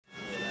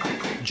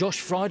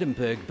Josh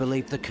Frydenberg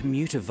believed the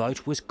commuter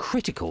vote was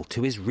critical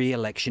to his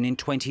re-election in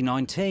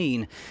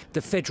 2019.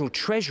 The federal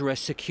treasurer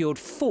secured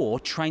 4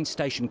 train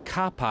station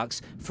car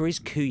parks for his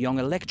Kooyong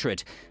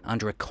electorate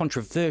under a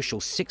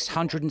controversial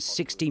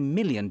 $660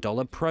 million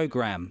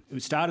program.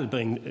 It started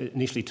being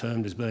initially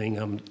termed as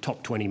being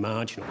top 20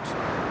 marginals.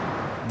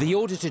 The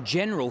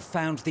Auditor-General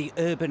found the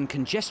Urban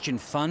Congestion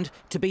Fund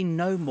to be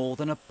no more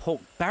than a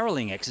pork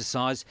barrelling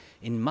exercise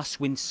in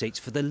must-win seats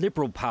for the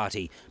Liberal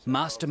Party,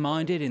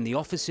 masterminded in the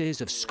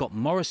offices of Scott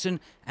Morrison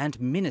and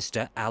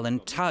Minister Alan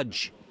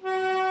Tudge.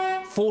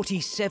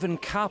 47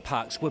 car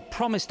parks were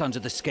promised under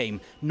the scheme.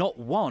 Not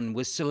one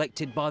was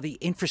selected by the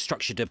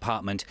Infrastructure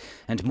Department,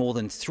 and more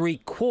than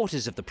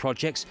 3/4 of the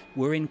projects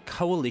were in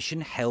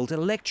coalition-held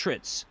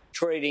electorates.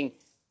 Treating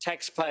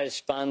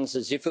taxpayers' funds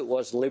as if it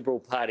was Liberal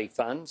Party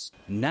funds.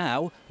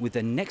 Now, with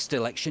the next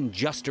election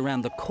just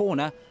around the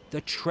corner,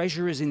 the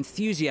Treasurer's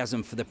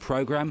enthusiasm for the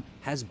program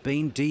has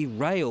been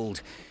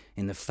derailed.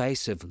 In the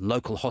face of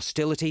local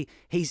hostility,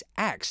 he's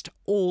axed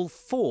all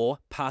 4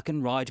 park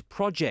and ride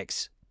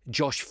projects.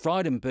 Josh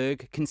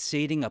Frydenberg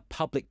conceding a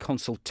public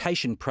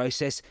consultation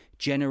process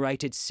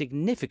generated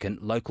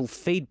significant local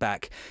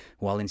feedback,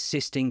 while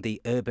insisting the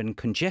Urban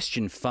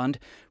Congestion Fund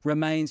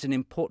remains an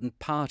important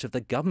part of the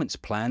government's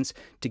plans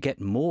to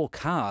get more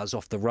cars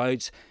off the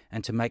roads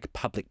and to make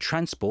public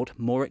transport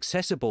more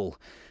accessible.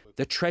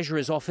 The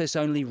Treasurer's office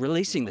only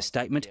releasing the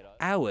statement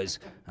hours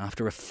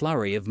after a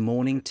flurry of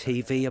morning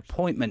TV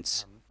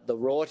appointments. The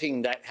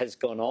rorting that has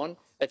gone on,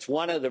 it's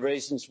one of the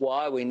reasons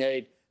why we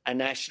need a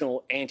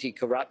national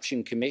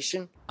anti-corruption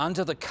commission.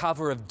 Under the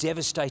cover of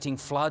devastating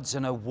floods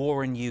and a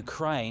war in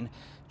Ukraine,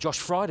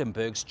 Josh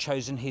Frydenberg's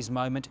chosen his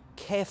moment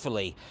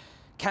carefully.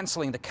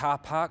 Cancelling the car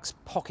parks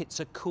pockets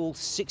a cool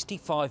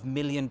 $65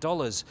 million,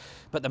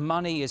 but the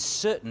money is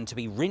certain to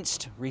be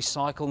rinsed,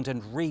 recycled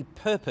and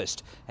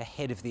repurposed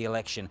ahead of the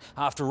election.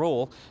 After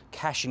all,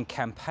 cash and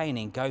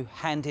campaigning go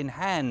hand in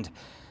hand,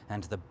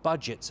 and the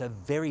budget's a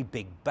very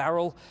big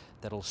barrel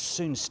that'll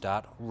soon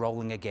start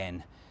rolling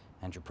again.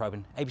 Andrew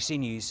Probyn, ABC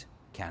News,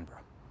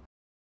 Canberra.